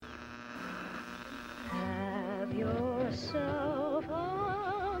Have yourself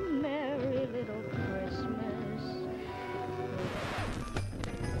a merry little Christmas.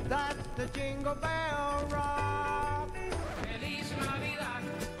 That's the Jingle Bell Rock. Feliz Navidad,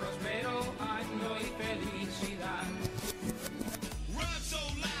 prospero año y felicidad. Run so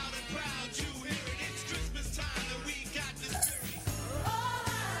loud and proud you hear it. It's Christmas time and we got the spirit. All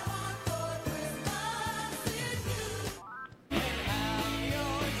I want for Christmas is you. Have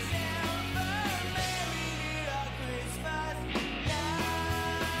yourself a merry little Christmas now.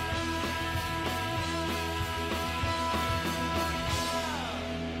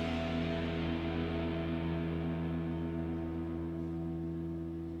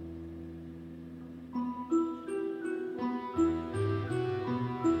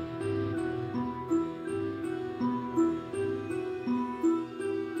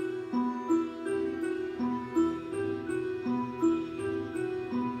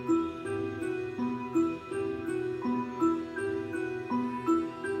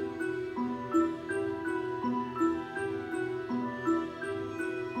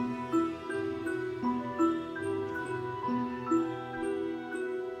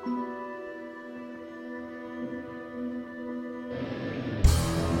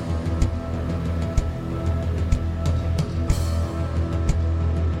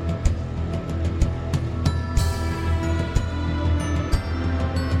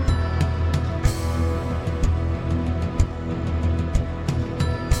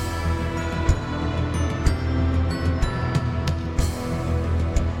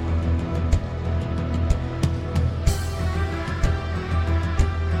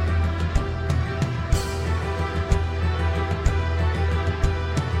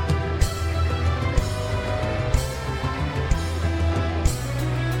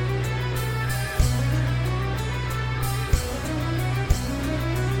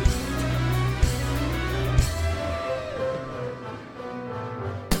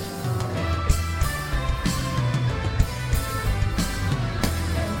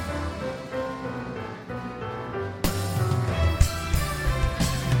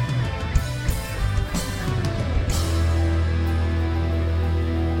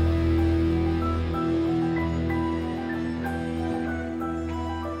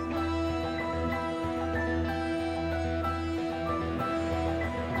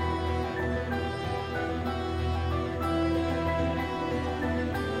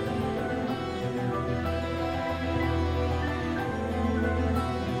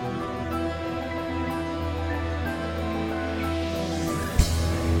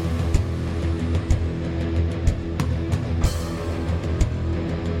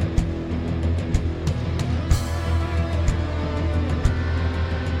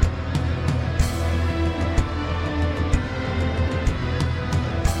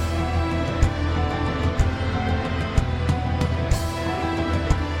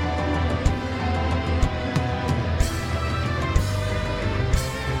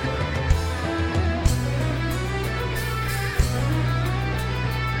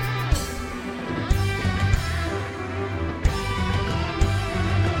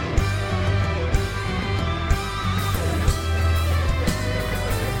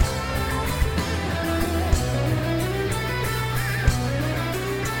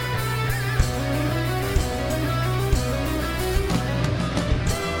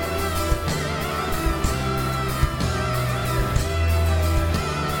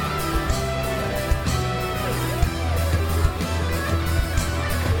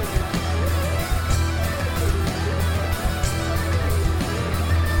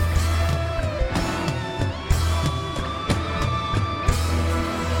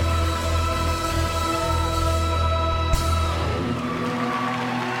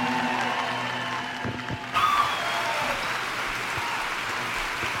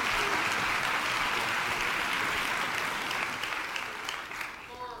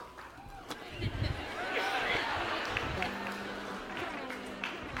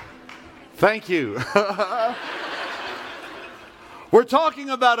 Thank you. We're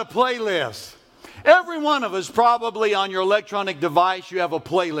talking about a playlist. Every one of us, probably on your electronic device, you have a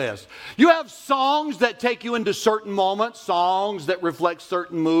playlist. You have songs that take you into certain moments, songs that reflect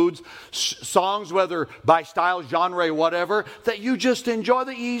certain moods, songs, whether by style, genre, whatever, that you just enjoy,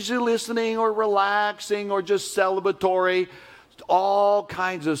 the easy listening or relaxing or just celebratory. All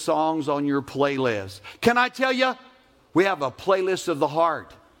kinds of songs on your playlist. Can I tell you, we have a playlist of the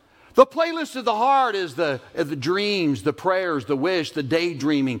heart. The playlist of the heart is the dreams, the prayers, the wish, the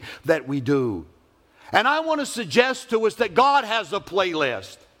daydreaming that we do. And I want to suggest to us that God has a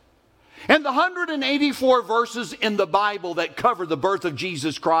playlist. And the 184 verses in the Bible that cover the birth of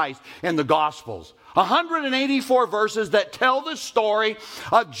Jesus Christ in the Gospels, 184 verses that tell the story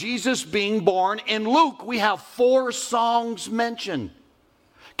of Jesus being born. In Luke, we have 4 songs mentioned.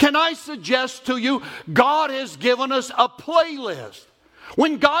 Can I suggest to you, God has given us a playlist.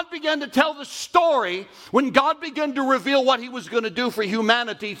 When God began to tell the story, when God began to reveal what He was going to do for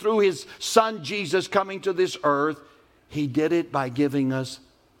humanity through His Son Jesus coming to this earth, He did it by giving us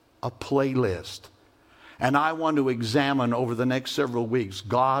a playlist. And I want to examine over the next several weeks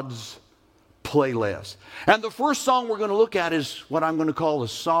God's playlist. And the first song we're going to look at is what I'm going to call a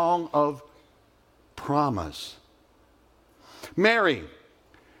song of promise. Mary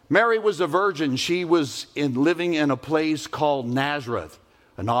was a virgin. She was living in a place called Nazareth,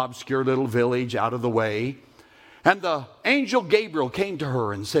 an obscure little village out of the way. And the angel Gabriel came to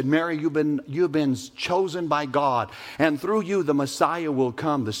her and said, Mary, you've been chosen by God, and through you the Messiah will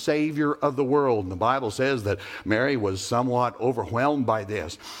come, the Savior of the world. And the Bible says that Mary was somewhat overwhelmed by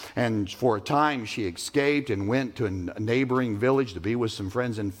this. And for a time she escaped and went to a neighboring village to be with some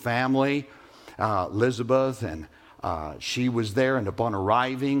friends and family, Elizabeth, and she was there, and upon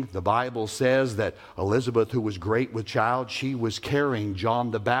arriving, the Bible says that Elizabeth, who was great with child, she was carrying John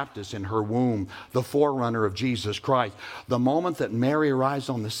the Baptist in her womb, the forerunner of Jesus Christ. The moment that Mary arrives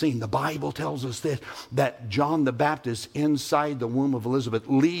on the scene, the Bible tells us this, that John the Baptist inside the womb of Elizabeth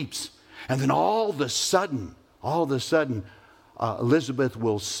leaps. And then all of a sudden, Elizabeth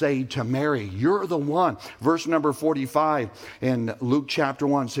will say to Mary, you're the one. Verse number 45 in Luke chapter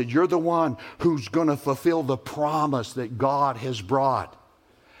 1 said, you're the one who's going to fulfill the promise that God has brought.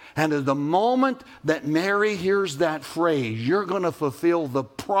 And at the moment that Mary hears that phrase, you're going to fulfill the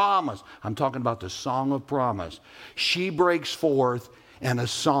promise. I'm talking about the song of promise. She breaks forth in a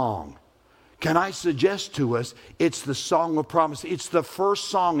song. Can I suggest to us, it's the song of promise. It's the first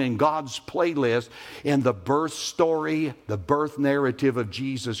song in God's playlist in the birth story, the birth narrative of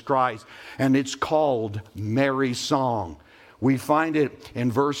Jesus Christ. And it's called Mary's Song. We find it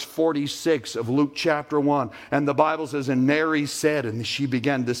in verse 46 of Luke chapter 1. And the Bible says, and Mary said, and she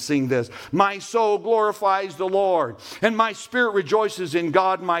began to sing this, my soul glorifies the Lord, and my spirit rejoices in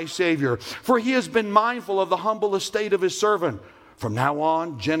God my Savior. For He has been mindful of the humble estate of His servant. From now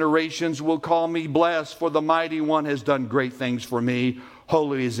on, generations will call me blessed, for the Mighty One has done great things for me.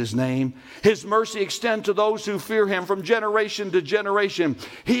 Holy is His name. His mercy extends to those who fear Him from generation to generation.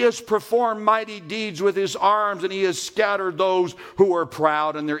 He has performed mighty deeds with His arms, and He has scattered those who are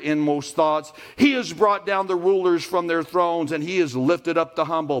proud in their inmost thoughts. He has brought down the rulers from their thrones, and He has lifted up the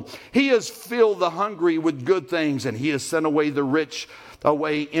humble. He has filled the hungry with good things, and He has sent away the rich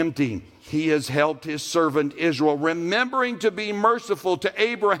away empty. He has helped His servant Israel, remembering to be merciful to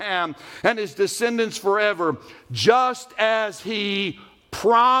Abraham and his descendants forever, just as He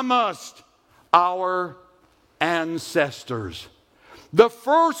promised our ancestors. The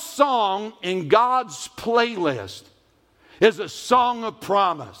first song in God's playlist is a song of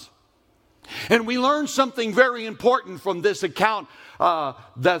promise. And we learn something very important from this account,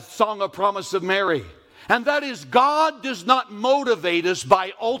 the song of promise of Mary. And that is, God does not motivate us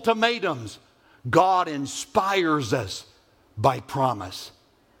by ultimatums. God inspires us by promise.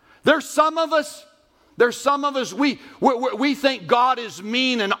 There's some of us, we think God is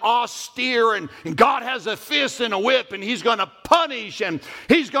mean and austere, and God has a fist and a whip, and He's going to punish, and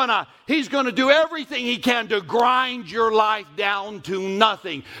He's going to do everything He can to grind your life down to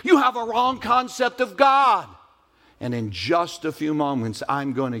nothing. You have a wrong concept of God. And in just a few moments,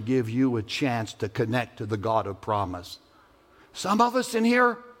 I'm going to give you a chance to connect to the God of promise. Some of us in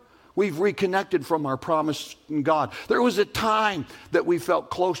here, we've reconnected from our promise in God. There was a time that we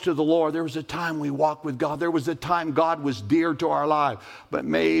felt close to the Lord. There was a time we walked with God. There was a time God was dear to our life. But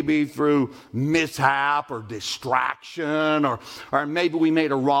maybe through mishap or distraction, or maybe we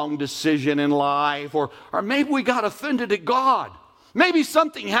made a wrong decision in life, or maybe we got offended at God. Maybe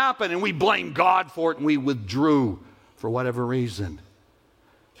something happened and we blamed God for it and we withdrew for whatever reason.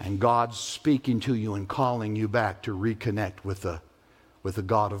 And God's speaking to you and calling you back to reconnect with the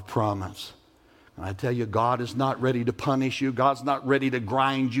God of promise. And I tell you, God is not ready to punish you. God's not ready to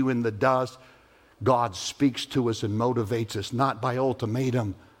grind you in the dust. God speaks to us and motivates us, not by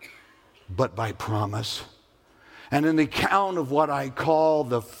ultimatum, but by promise. And in the account of what I call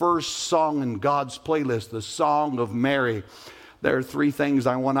the first song in God's playlist, the Song of Mary, there are 3 things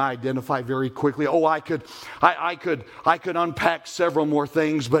I want to identify very quickly. Oh, I could unpack several more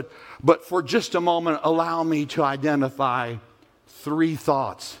things, but for just a moment, allow me to identify 3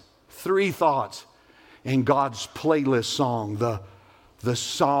 thoughts in God's playlist song, the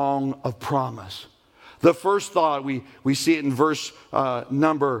Song of Promise. The first thought, we see it in verse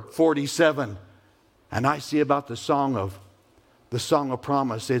number 47. And I see about the song of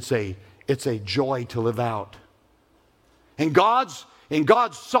promise. It's a joy to live out. In God's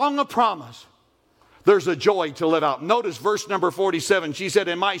song of promise, there's a joy to live out. Notice verse number 47. She said,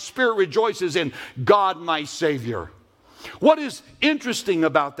 and my spirit rejoices in God my Savior. What is interesting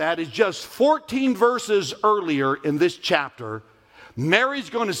about that is just 14 verses earlier in this chapter, Mary's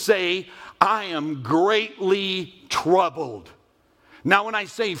going to say, I am greatly troubled. Now, when I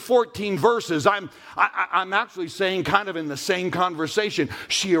say 14 verses, I'm actually saying kind of in the same conversation.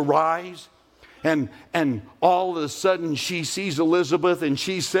 She arrives, and all of a sudden she sees Elizabeth, and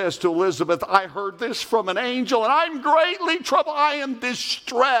she says to Elizabeth, I heard this from an angel, and I'm greatly troubled. I am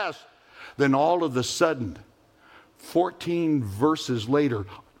distressed. Then all of a sudden, 14 verses later,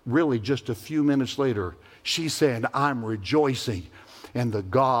 really just a few minutes later, she said, I'm rejoicing in the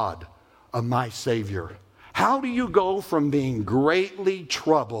God of my Savior. How do you go from being greatly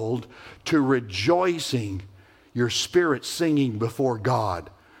troubled to rejoicing, your spirit singing before God?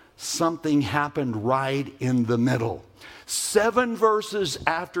 Something happened right in the middle. 7 verses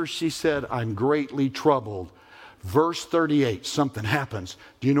after she said, I'm greatly troubled, verse 38, something happens.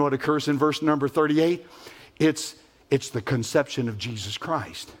 Do you know what occurs in verse number 38? It's the conception of Jesus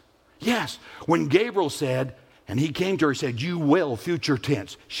Christ. Yes, when Gabriel said, and he came to her and said, you will, future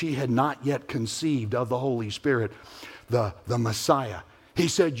tense. She had not yet conceived of the Holy Spirit, the Messiah. He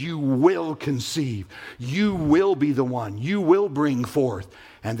said, you will conceive. You will be the one. You will bring forth.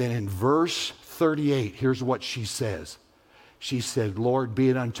 And then in verse 38, here's what she says. She said, Lord, be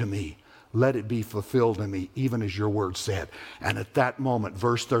it unto me. Let it be fulfilled in me, even as your word said. And at that moment,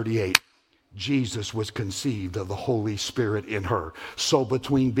 verse 38, Jesus was conceived of the Holy Spirit in her. So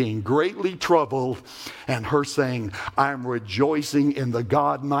between being greatly troubled and her saying, I'm rejoicing in the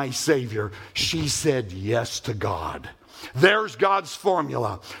God my Savior, she said yes to God. There's God's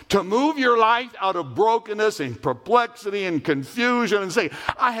formula to move your life out of brokenness and perplexity and confusion and say,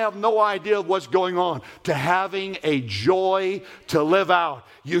 I have no idea what's going on, to having a joy to live out.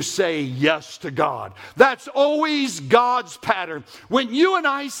 You say yes to God. That's always God's pattern. When you and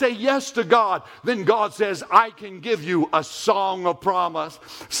I say yes to God, then God says, I can give you a song of promise.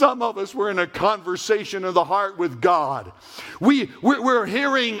 Some of us were in a conversation of the heart with God. We're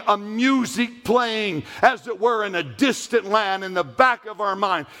hearing a music playing, as it were, in a distant land in the back of our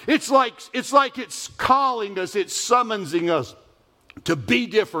mind. It's like it's calling us, it's summoning us to be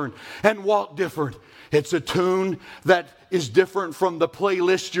different and walk different. It's a tune that is different from the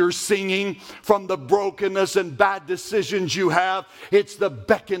playlist you're singing, from the brokenness and bad decisions you have. It's the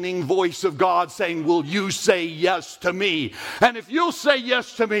beckoning voice of God saying, will you say yes to me? And if you'll say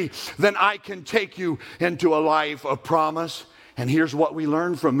yes to me, then I can take you into a life of promise. And here's what we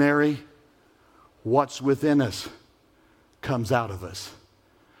learn from Mary. What's within us comes out of us.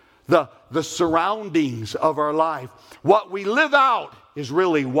 The surroundings of our life, what we live out, is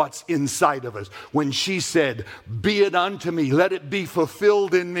really what's inside of us. When she said, be it unto me, let it be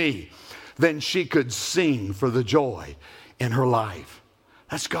fulfilled in me, then she could sing for the joy in her life.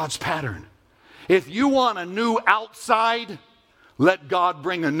 That's God's pattern. If you want a new outside, let God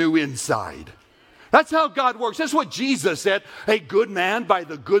bring a new inside. That's how God works. That's what Jesus said. A good man by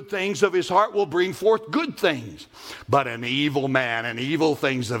the good things of his heart will bring forth good things. But an evil man and evil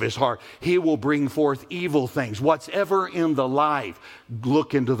things of his heart, he will bring forth evil things. Whatever in the life,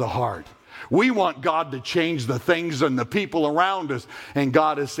 look into the heart. We want God to change the things and the people around us. And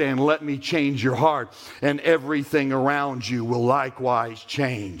God is saying, let me change your heart. And everything around you will likewise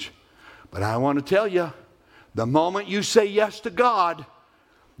change. But I want to tell you, the moment you say yes to God,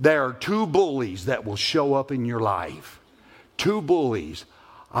 there are 2 bullies that will show up in your life. 2 bullies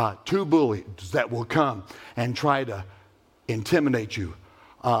that will come and try to intimidate you.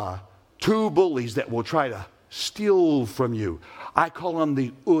 2 bullies that will try to steal from you. I call them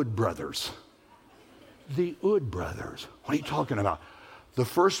the Ood brothers. The Ood brothers. What are you talking about? The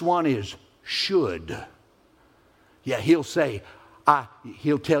first one is should. Yeah, he'll say,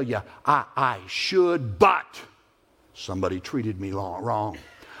 he'll tell you, I should, but somebody treated me wrong.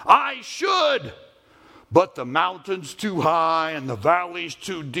 I should, but the mountain's too high and the valley's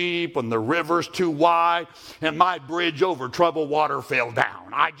too deep and the river's too wide and my bridge over troubled water fell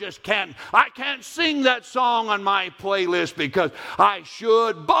down. I can't sing that song on my playlist because I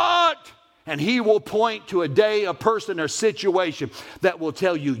should, but, and he will point to a day, a person, or situation that will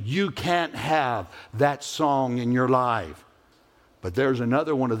tell you, you can't have that song in your life. But there's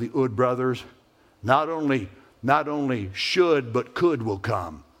another one of the Ood brothers, not only should, but could will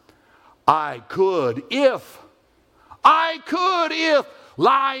come. I could if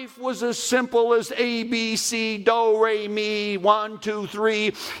life was as simple as A, B, C, do, re, mi, 1, 2, 3.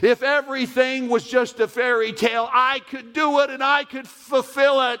 If everything was just a fairy tale, I could do it and I could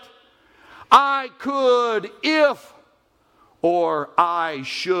fulfill it. I could if, or I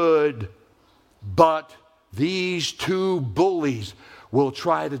should. But these two bullies will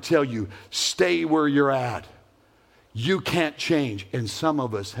try to tell you, stay where you're at. You can't change. And some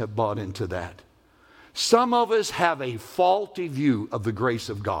of us have bought into that. Some of us have a faulty view of the grace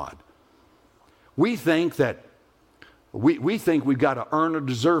of God. We think that we think we've got to earn or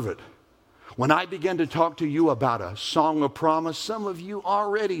deserve it. When I began to talk to you about a song of promise, some of you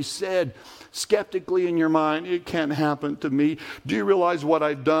already said skeptically in your mind, it can't happen to me. Do you realize what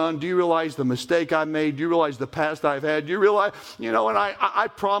I've done? Do you realize the mistake I made? Do you realize the past I've had? Do you realize, and I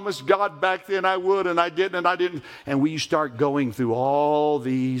promised God back then I would, and I didn't, and I didn't. And we start going through all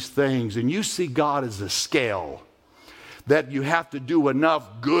these things, and you see God as a scale that you have to do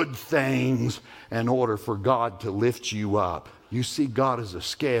enough good things in order for God to lift you up. You see God as a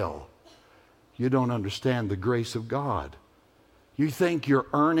scale. You don't understand the grace of God. You think you're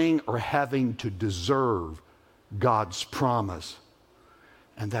earning or having to deserve God's promise.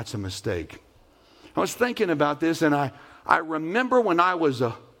 And that's a mistake. I was thinking about this, and I remember when I was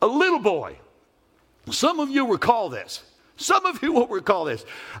a little boy. Some of you recall this. Some of you will recall this.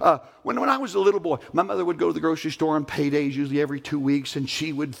 When I was a little boy, my mother would go to the grocery store on paydays, usually every 2 weeks, and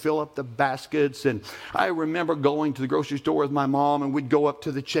she would fill up the baskets. And I remember going to the grocery store with my mom, and we'd go up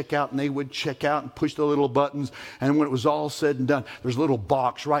to the checkout, and they would check out and push the little buttons. And when it was all said and done, there's a little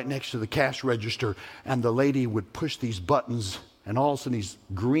box right next to the cash register, and the lady would push these buttons, and all of a sudden these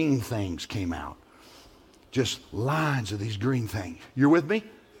green things came out. Just lines of these green things. You're with me?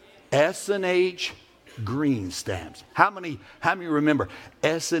 S&H green stamps. How many remember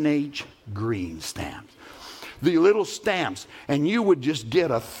S&H green stamps? The little stamps, and you would just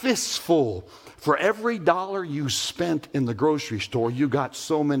get a fistful. For every dollar you spent in the grocery store, you got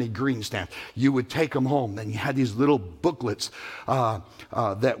so many green stamps. You would take them home. Then you had these little booklets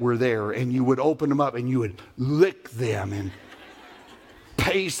that were there, and you would open them up and you would lick them and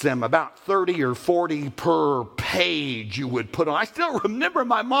paste them, about 30 or 40 per page you would put on. I still remember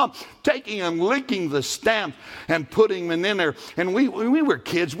my mom taking them, licking the stamp and putting them in there. And we were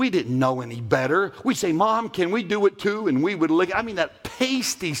kids. We didn't know any better. We'd say, Mom, can we do it too? And we would lick. I mean, that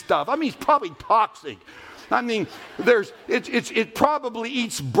pasty stuff. I mean, it's probably toxic. I mean, it probably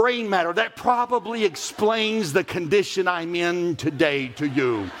eats brain matter. That probably explains the condition I'm in today to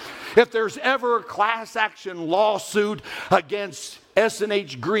you. If there's ever a class action lawsuit against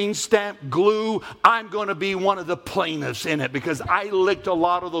S&H green stamp glue, I'm going to be one of the plaintiffs in it because I licked a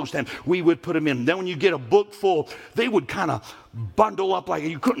lot of those stamps. We would put them in. Then when you get a book full, they would kind of bundle up like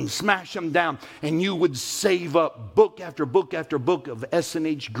you couldn't smash them down, and you would save up book after book after book of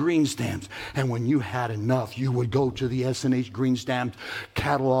S&H green stamps. And when you had enough, you would go to the S&H green stamp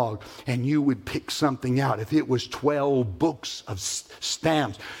catalog and you would pick something out. If it was 12 books of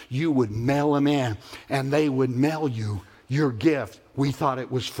stamps, you would mail them in, and they would mail you your gift. We thought it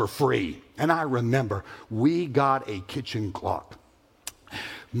was for free. And I remember we got a kitchen clock.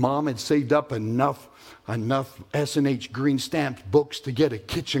 Mom had saved up enough S&H green stamped books to get a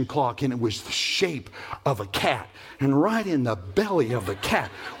kitchen clock, and it was the shape of a cat. And right in the belly of the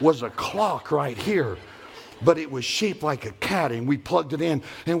cat was a clock right here. But it was shaped like a cat, and we plugged it in,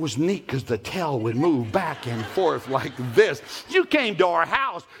 and it was neat because the tail would move back and forth like this. You came to our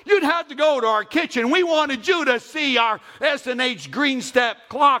house, you'd have to go to our kitchen. We wanted you to see our S&H green stamp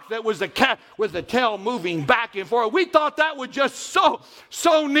clock that was a cat with the tail moving back and forth. We thought that was just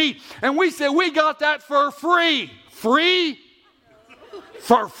so neat. And we said, we got that for free. Free?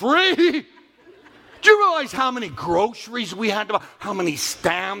 For free? Do you realize how many groceries we had to buy? How many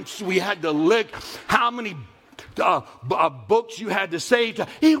stamps we had to lick? How many books you had to save?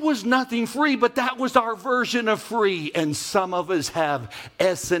 It was nothing free, but that was our version of free. And some of us have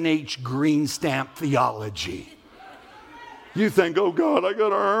S&H green stamp theology. You think, oh God, I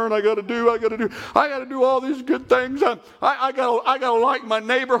gotta earn, I gotta do all these good things. I gotta like my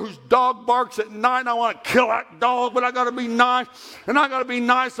neighbor whose dog barks at night. I want to kill that dog, but I gotta be nice. And I gotta be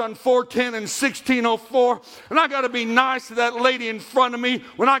nice on 410 and 1604. And I gotta be nice to that lady in front of me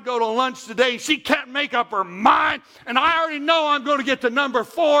when I go to lunch today. She can't make up her mind. And I already know I'm going to get to number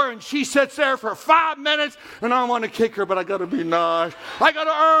 4. And she sits there for 5 minutes. And I want to kick her, but I gotta be nice. I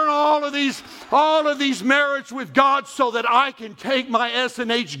gotta earn all of these merits with God so that I I can take my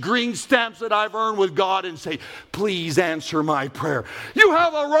S&H green stamps that I've earned with God and say, please answer my prayer. You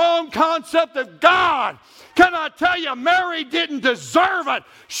have a wrong concept of God. Can I tell you, Mary didn't deserve it.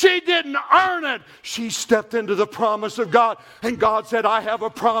 She didn't earn it. She stepped into the promise of God, and God said, I have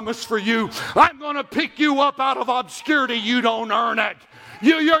a promise for you. I'm going to pick you up out of obscurity. You don't earn it.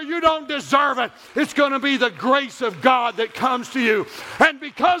 You don't deserve it. It's going to be the grace of God that comes to you. And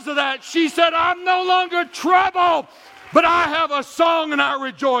because of that, she said, I'm no longer troubled, but I have a song and I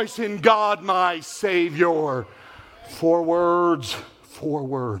rejoice in God my Savior. 4 words, 4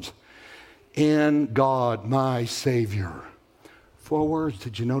 words. In God my Savior. 4 words.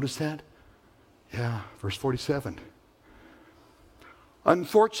 Did you notice that? Yeah, verse 47.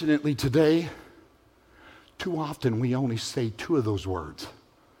 Unfortunately today, too often we only say 2 of those words.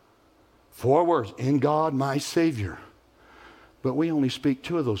 4 words. In God my Savior. But we only speak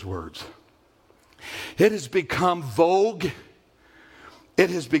 2 of those words. It has become vogue. It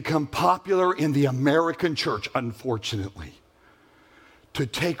has become popular in the American church, unfortunately, to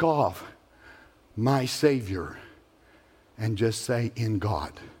take off my Savior and just say in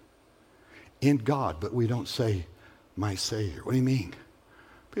God. In God, but we don't say my Savior. What do you mean?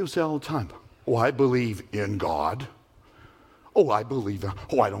 People say all the time, oh, I believe in God. Oh, I believe,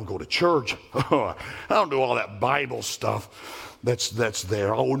 I don't go to church. I don't do all that Bible stuff that's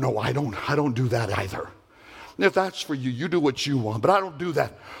there. Oh, no, I don't do that either. If that's for you, you do what you want, but I don't do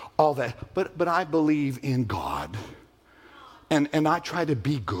that, all that. But I believe in God. And I try to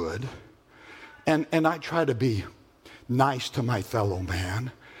be good. And I try to be nice to my fellow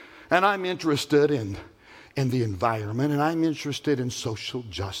man. And I'm interested in the environment, and I'm interested in social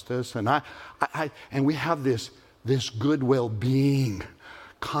justice. And and we have this good well-being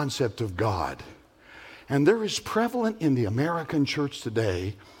concept of God. And there is prevalent in the American church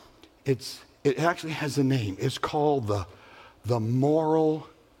today, it actually has a name. It's called the moral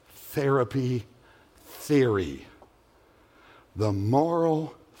therapy theory. The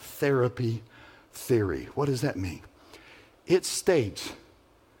moral therapy theory. What does that mean? It states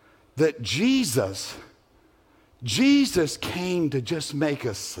that Jesus came to just make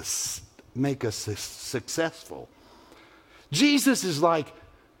us successful. Jesus is like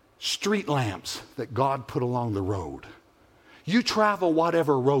street lamps that God put along the road. You travel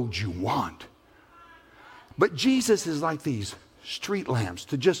whatever road you want. But Jesus is like these street lamps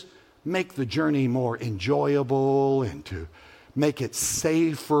to just make the journey more enjoyable and to make it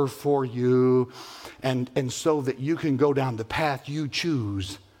safer for you, and so that you can go down the path you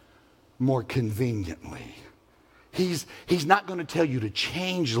choose more conveniently. He's not going to tell you to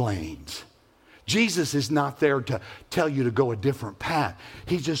change lanes. Jesus is not there to tell you to go a different path.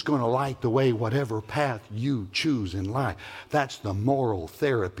 He's just going to light the way whatever path you choose in life. That's the moral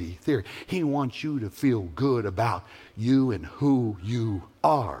therapy theory. He wants you to feel good about you and who you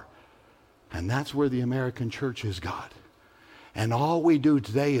are. And that's where the American church is God. And all we do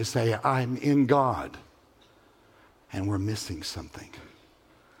today is say, I'm in God. And we're missing something.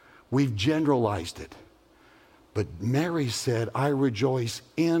 We've generalized it. But Mary said, I rejoice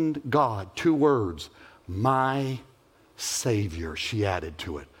in God. 2 words. My Savior, she added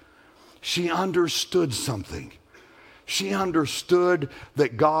to it. She understood something. She understood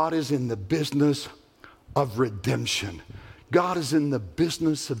that God is in the business of redemption. God is in the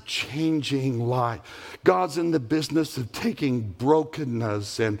business of changing life. God's in the business of taking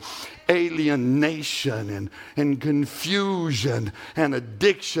brokenness and alienation and confusion and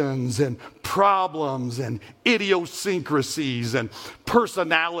addictions and problems and idiosyncrasies and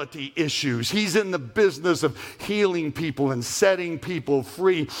personality issues. He's in the business of healing people and setting people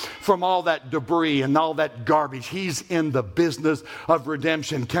free from all that debris and all that garbage. He's in the business of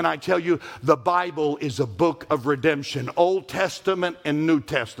redemption. Can I tell you, the Bible is a book of redemption, Old Testament and New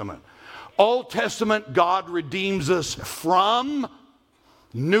Testament. Old Testament, God redeems us from.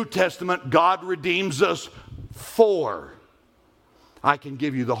 New Testament, God redeems us for. I can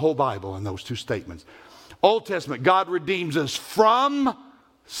give you the whole Bible in those 2 statements. Old Testament, God redeems us from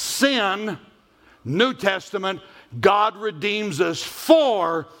sin. New Testament, God redeems us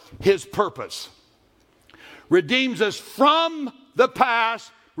for His purpose. Redeems us from the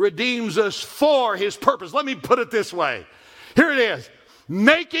past, redeems us for His purpose. Let me put it this way. Here it is.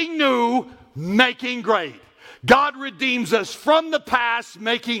 Making new, making great. God redeems us from the past,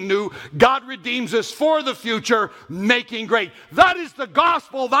 making new. God redeems us for the future, making great. That is the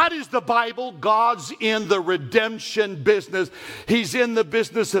gospel. That is the Bible. God's in the redemption business. He's in the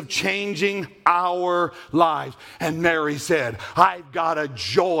business of changing our lives. And Mary said, I've got a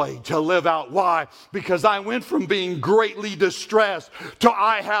joy to live out. Why? Because I went from being greatly distressed to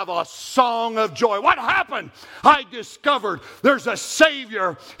I have a song of joy. What happened? I discovered there's a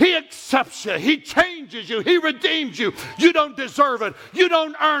Savior. He accepts you. He changes you. He redeems you. You don't deserve it. You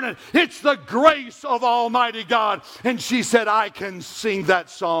don't earn it. It's the grace of Almighty God. And she said, I can sing that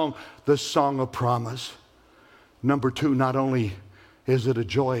song, the song of promise. Number two, not only is it a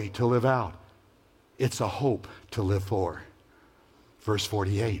joy to live out, it's a hope to live for. Verse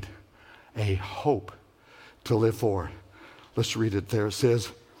 48, a hope to live for. Let's read it there. It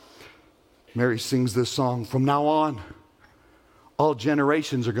says, Mary sings this song, from now on, all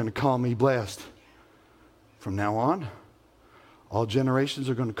generations are going to call me blessed. From now on, all generations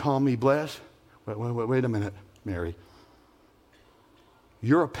are going to call me blessed. Wait a minute, Mary.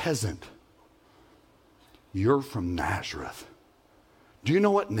 You're a peasant. You're from Nazareth. Do you know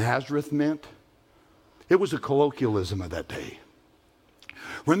what Nazareth meant? It was a colloquialism of that day.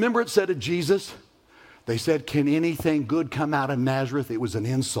 Remember it said of Jesus, they said, can anything good come out of Nazareth? It was an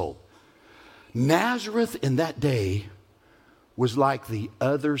insult. Nazareth in that day was like the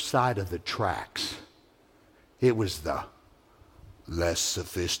other side of the tracks. It was the less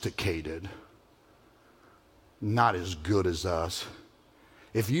sophisticated, not as good as us.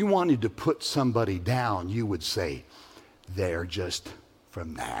 If you wanted to put somebody down, you would say, they're just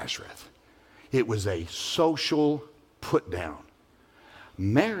from Nazareth. It was a social put down.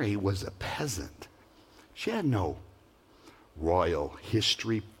 Mary was a peasant. She had no royal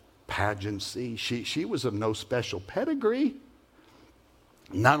history, pageancy. She was of no special pedigree.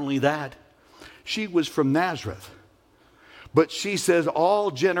 Not only that, she was from Nazareth. But she says,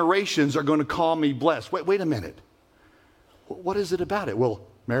 all generations are going to call me blessed. Wait a minute. What is it about it? Well,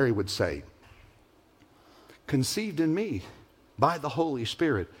 Mary would say, conceived in me by the Holy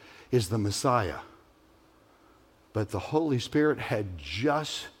Spirit is the Messiah. But the Holy Spirit had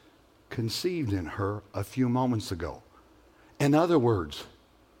just conceived in her a few moments ago. In other words,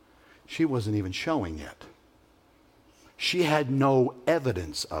 she wasn't even showing yet. She had no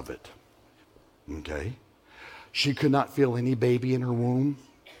evidence of it. Okay? She could not feel any baby in her womb.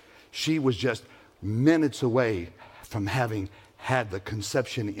 She was just minutes away from having had the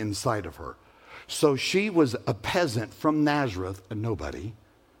conception inside of her. So she was a peasant from Nazareth, a nobody.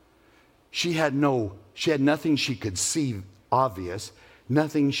 She had nothing she could see obvious,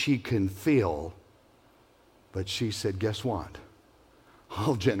 nothing she can feel. But she said, guess what?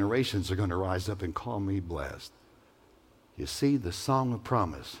 All generations are going to rise up and call me blessed. You see, the song of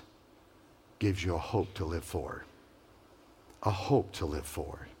promise gives you a hope to live for. A hope to live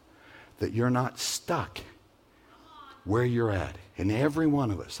for. That you're not stuck where you're at. And every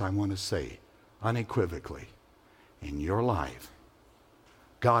one of us, I want to say unequivocally, in your life,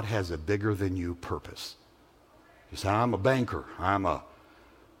 God has a bigger than you purpose. You say, I'm a banker, I'm a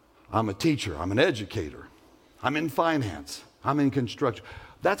teacher, I'm an educator, I'm in finance, I'm in construction.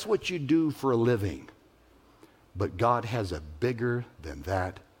 That's what you do for a living. But God has a bigger than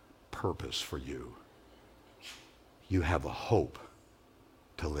that purpose for you. You have a hope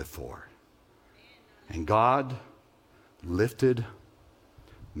to live for. And God lifted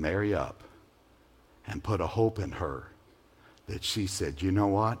Mary up and put a hope in her that she said, you know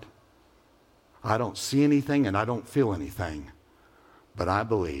what? I don't see anything and I don't feel anything, but I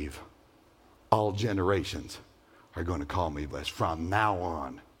believe all generations are going to call me blessed from now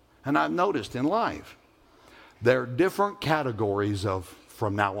on. And I've noticed in life, there are different categories of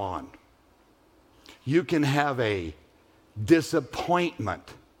from now on. You can have a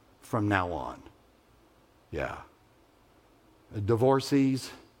disappointment from now on. Yeah. Divorcees,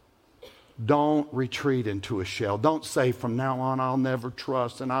 don't retreat into a shell. Don't say from now on I'll never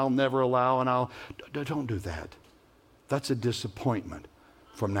trust and I'll never allow and don't do that. That's a disappointment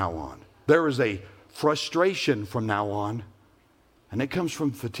from now on. There is a frustration from now on, and it comes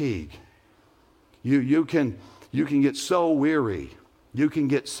from fatigue. You can get so weary, you can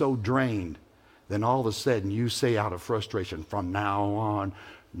get so drained, then all of a sudden you say out of frustration, from now on,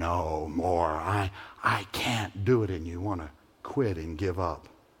 no more. I can't do it, and you want to quit and give up.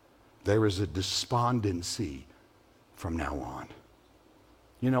 There is a despondency from now on.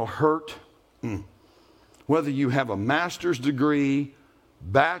 You know, hurt, whether you have a master's degree,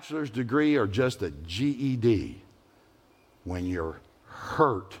 bachelor's degree, or just a GED, when you're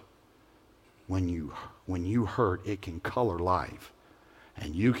hurt, when you hurt, it can color life.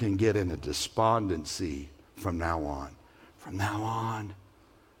 And you can get in a despondency from now on. From now on.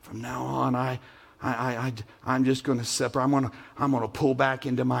 From now on, I'm just going to separate. I'm going to pull back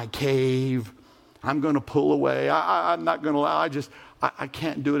into my cave. I'm going to pull away. I'm not going to allow. I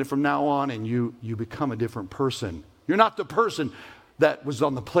can't do it from now on. And you become a different person. You're not the person that was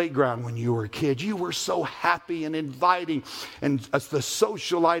on the playground when you were a kid. You were so happy and inviting, and as the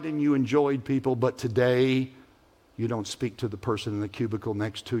socialite, and you enjoyed people. But today, you don't speak to the person in the cubicle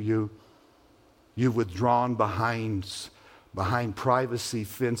next to you. You've withdrawn behind privacy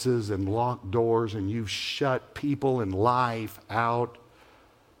fences and locked doors, and you've shut people and life out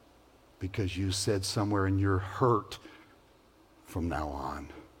because you said somewhere in your hurt, from now on.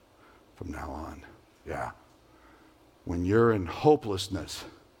 From now on. Yeah. When you're in hopelessness,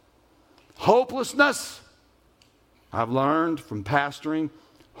 I've learned from pastoring,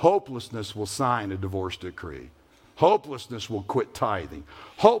 hopelessness will sign a divorce decree. Hopelessness will quit tithing.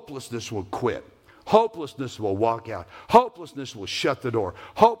 Hopelessness will quit. Hopelessness will walk out. Hopelessness will shut the door.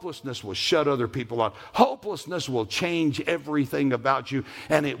 Hopelessness will shut other people out. Hopelessness will change everything about you,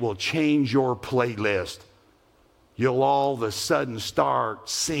 and it will change your playlist. You'll all of a sudden start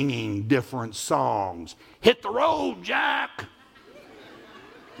singing different songs. Hit the road, Jack.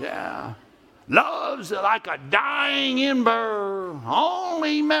 Yeah. Love's like a dying ember.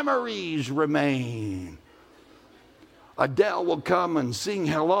 Only memories remain. Adele will come and sing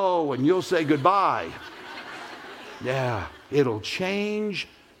hello, and you'll say goodbye. Yeah. It'll change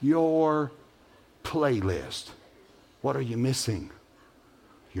your playlist. What are you missing?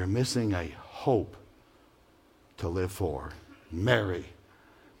 You're missing a hope to live for. Mary's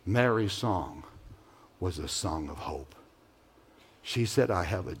song was a song of hope. She said, I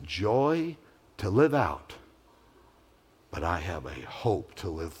have a joy to live out, but I have a hope to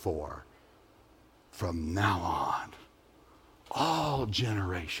live for. From now on, all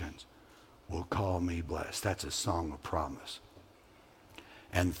generations will call me blessed. That's a song of promise.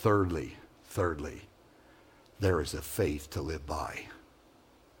 And thirdly, there is a faith to live by.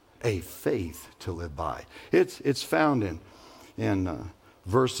 A faith to live by. It's found in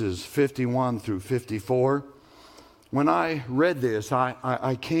verses 51 through 54. When I read this,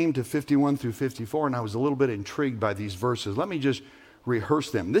 I came to 51 through 54, and I was a little bit intrigued by these verses. Let me just rehearse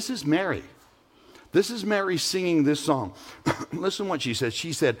them. This is Mary. This is Mary singing this song. Listen what she said.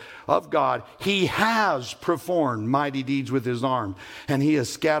 She said, of God, he has performed mighty deeds with his arm, and he has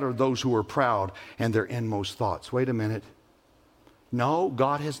scattered those who are proud and their inmost thoughts. Wait a minute. No,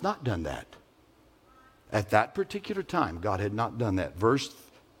 God has not done that. At that particular time, God had not done that. Verse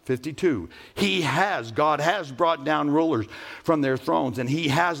 52, God has brought down rulers from their thrones, and he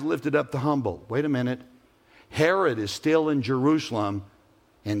has lifted up the humble. Wait a minute. Herod is still in Jerusalem,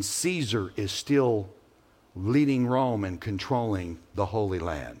 and Caesar is still leading Rome and controlling the Holy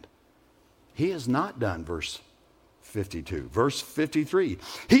Land. He has not done verse 52. Verse 53,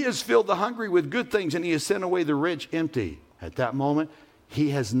 he has filled the hungry with good things, and he has sent away the rich empty. At that moment, he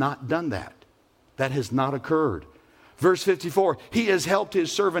has not done that. That has not occurred. Verse 54, he has helped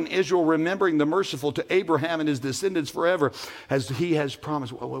his servant Israel, remembering the merciful to Abraham and his descendants forever, as he has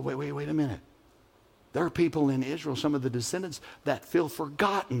promised. Wait a minute. There are people in Israel, some of the descendants, that feel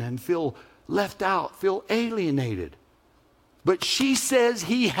forgotten and feel left out, feel alienated. But she says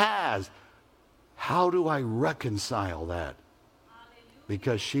he has. How do I reconcile that?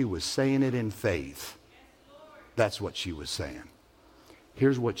 Because she was saying it in faith. That's what she was saying.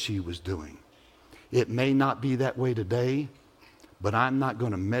 Here's what she was doing. It may not be that way today, but I'm not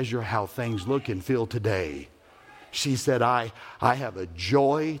going to measure how things look and feel today. She said, I have a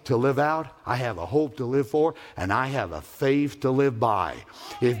joy to live out, I have a hope to live for, and I have a faith to live by.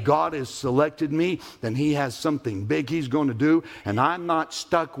 If God has selected me, then he has something big he's going to do, and I'm not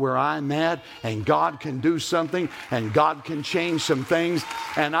stuck where I'm at, and God can do something, and God can change some things,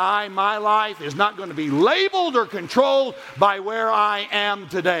 and my life is not going to be labeled or controlled by where I am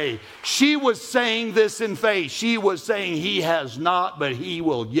today. She was saying this in faith. She was saying, he has not, but he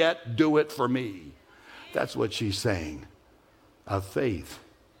will yet do it for me. That's what she's saying. Of faith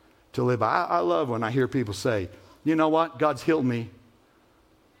to live. I love when I hear people say, you know what? God's healed me.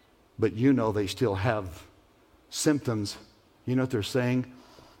 But you know they still have symptoms. You know what they're saying?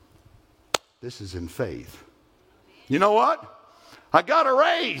 This is in faith. You know what? I got a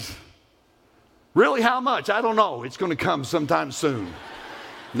raise. Really, how much? I don't know. It's going to come sometime soon.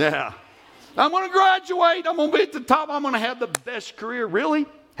 Yeah. I'm going to graduate. I'm going to be at the top. I'm going to have the best career. Really?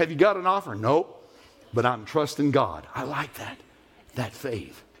 Have you got an offer? Nope. But I'm trusting God. I like that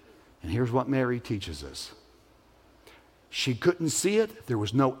faith. And here's what Mary teaches us. She couldn't see it. There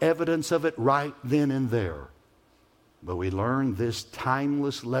was no evidence of it right then and there. But we learned this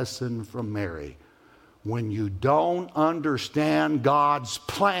timeless lesson from Mary. When you don't understand God's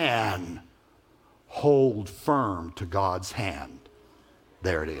plan, hold firm to God's hand.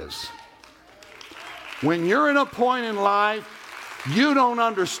 There it is. When you're in a point in life, you don't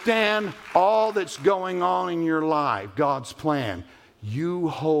understand all that's going on in your life, God's plan. You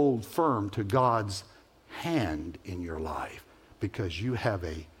hold firm to God's hand in your life because you have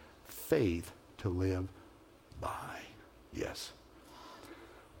a faith to live by. Yes.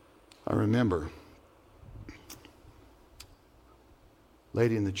 I remember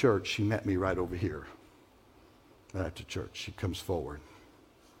lady in the church, she met me right over here. Right after church, she comes forward.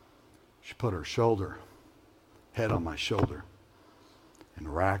 She put her head on my shoulder,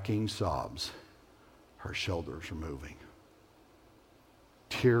 and racking sobs, her shoulders were moving.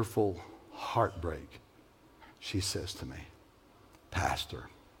 Tearful heartbreak, she says to me, Pastor,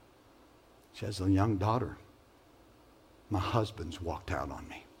 she has a young daughter. My husband's walked out on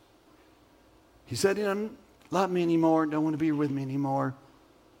me. He said he doesn't love me anymore, don't want to be with me anymore.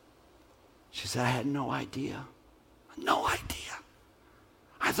 She said, I had no idea. No idea.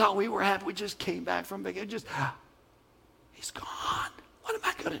 I thought we were happy. We just came back from vacation. He's gone. What am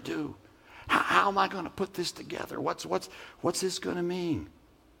I going to do? How am I going to put this together? What's this going to mean?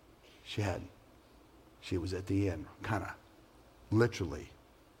 She was at the end, kind of literally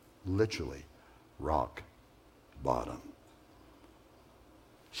rock bottom.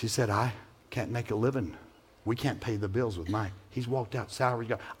 She said, I can't make a living. We can't pay the bills with Mike. He's walked out, salary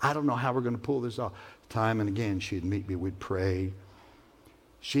gone. I don't know how we're going to pull this off. Time and again, she'd meet me. We'd pray.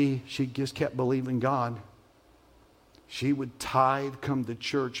 She just kept believing God. She would tithe, come to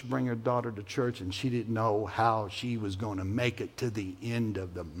church, bring her daughter to church, and she didn't know how she was going to make it to the end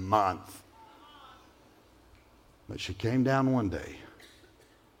of the month. But she came down one day.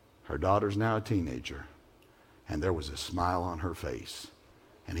 Her daughter's now a teenager, and there was a smile on her face.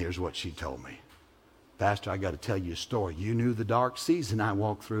 And here's what she told me. Pastor, I got to tell you a story. You knew the dark season I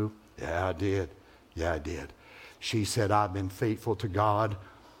walked through? Yeah, I did. Yeah, I did. She said, I've been faithful to God.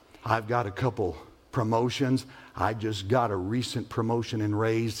 I've got a couple promotions. I just got a recent promotion and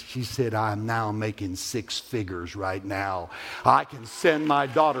raise. She said, I'm now making 6 figures right now. I can send my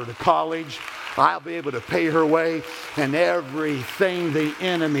daughter to college. I'll be able to pay her way. And everything the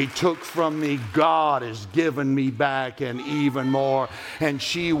enemy took from me, God has given me back and even more. And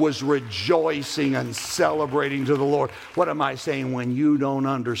she was rejoicing and celebrating to the Lord. What am I saying? When you don't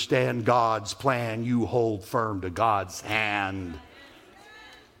understand God's plan, you hold firm to God's hand.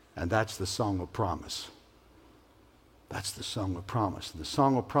 And that's the song of promise. That's the song of promise. The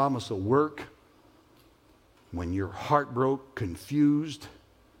song of promise will work when you're heartbroken, confused.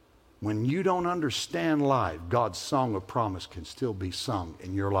 When you don't understand life, God's song of promise can still be sung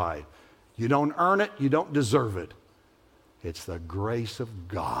in your life. You don't earn it, you don't deserve it. It's the grace of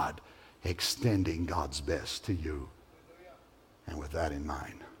God extending God's best to you. And with that in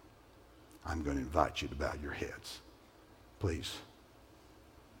mind, I'm going to invite you to bow your heads. Please.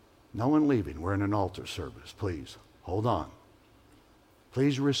 No one leaving. We're in an altar service. Please, hold on.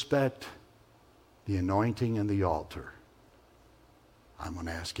 Please respect the anointing and the altar. I'm going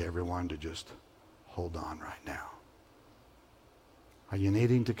to ask everyone to just hold on right now. Are you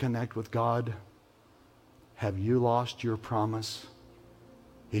needing to connect with God? Have you lost your promise?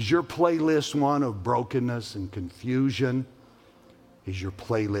 Is your playlist one of brokenness and confusion? Is your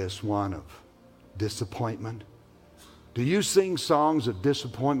playlist one of disappointment? Do you sing songs of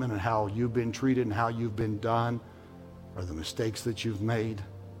disappointment and how you've been treated and how you've been done or the mistakes that you've made?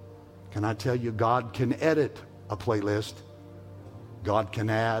 Can I tell you, God can edit a playlist. God can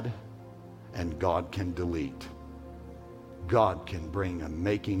add and God can delete. God can bring a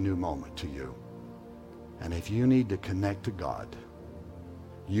making new moment to you. And if you need to connect to God,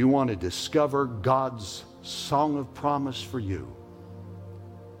 you want to discover God's song of promise for you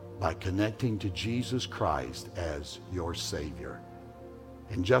by connecting to Jesus Christ as your Savior.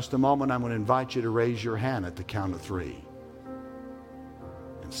 In just a moment, I'm going to invite you to raise your hand at the count of 3.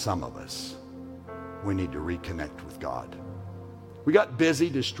 And some of us, we need to reconnect with God. We got busy,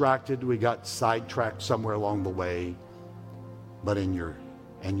 distracted, we got sidetracked somewhere along the way. But in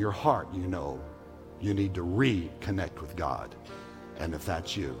your heart, you know, you need to reconnect with God. And if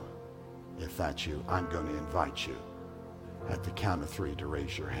that's you, I'm going to invite you at the count of 3 to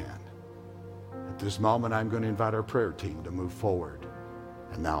raise your hand. At this moment, I'm going to invite our prayer team to move forward.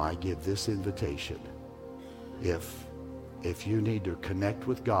 And now I give this invitation. If you need to connect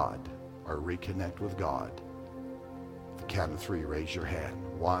with God or reconnect with God, at the count of 3, raise your hand.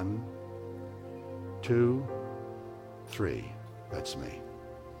 1, 2, 3. That's me.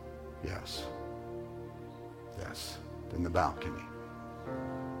 Yes. Yes. In the balcony.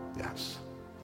 Yes.